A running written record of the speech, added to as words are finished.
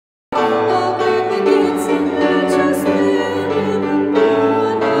When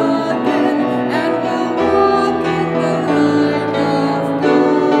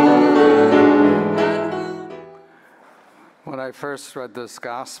I first read this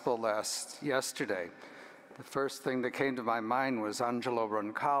gospel yesterday, the first thing that came to my mind was Angelo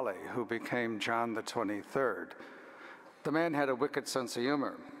Roncalli, who became John the 23rd. The man had a wicked sense of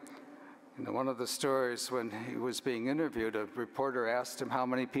humor. In one of the stories, when he was being interviewed, a reporter asked him how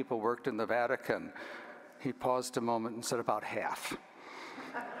many people worked in the Vatican. He paused a moment and said, about half.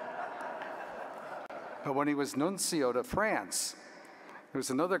 But when he was nuncio to France, there was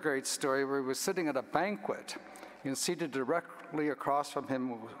another great story where he was sitting at a banquet, and seated directly across from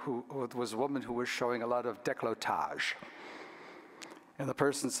him was a woman who was showing a lot of décolletage. And the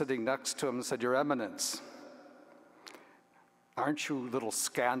person sitting next to him said, Your Eminence, aren't you a little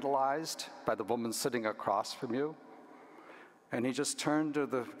scandalized by the woman sitting across from you? And he just turned to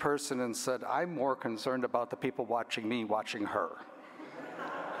the person and said, I'm more concerned about the people watching me watching her.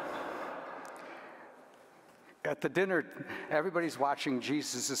 At the dinner, everybody's watching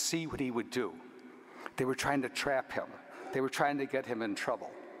Jesus to see what he would do. They were trying to trap him. They were trying to get him in trouble.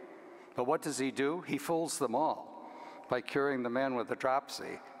 But what does he do? He fools them all by curing the man with the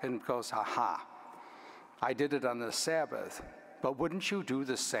dropsy and goes, aha, I did it on the Sabbath. But wouldn't you do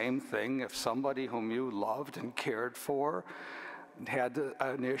the same thing if somebody whom you loved and cared for had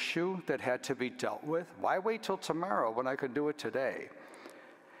an issue that had to be dealt with? Why wait till tomorrow when I could do it today?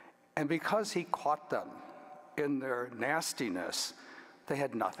 And because he caught them in their nastiness, they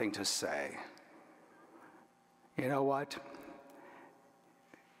had nothing to say. You know what?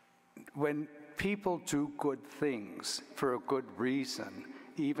 When people do good things for a good reason,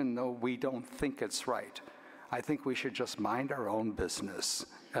 even though we don't think it's right, I think we should just mind our own business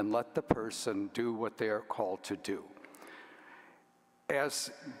and let the person do what they are called to do.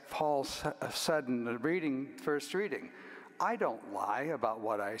 As Paul said in the first reading, I don't lie about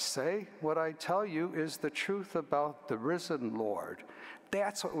what I say. What I tell you is the truth about the risen Lord.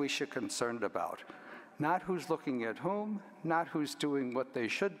 That's what we should be concerned about. Not who's looking at whom, not who's doing what they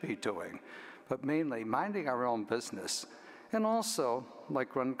should be doing, but mainly minding our own business. And also,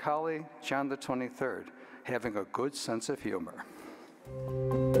 like Roncalli, John the 23rd, having a good sense of humor.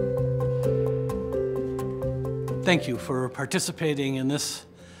 Thank you for participating in this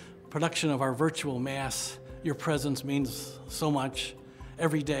production of our virtual Mass. Your presence means so much.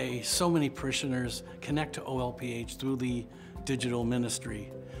 Every day, so many parishioners connect to OLPH through the digital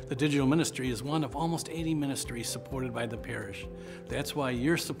ministry. The digital ministry is one of almost 80 ministries supported by the parish. That's why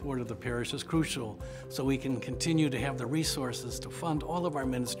your support of the parish is crucial, so we can continue to have the resources to fund all of our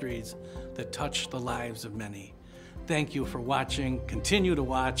ministries that touch the lives of many. Thank you for watching, continue to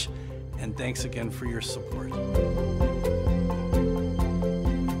watch, and thanks again for your support.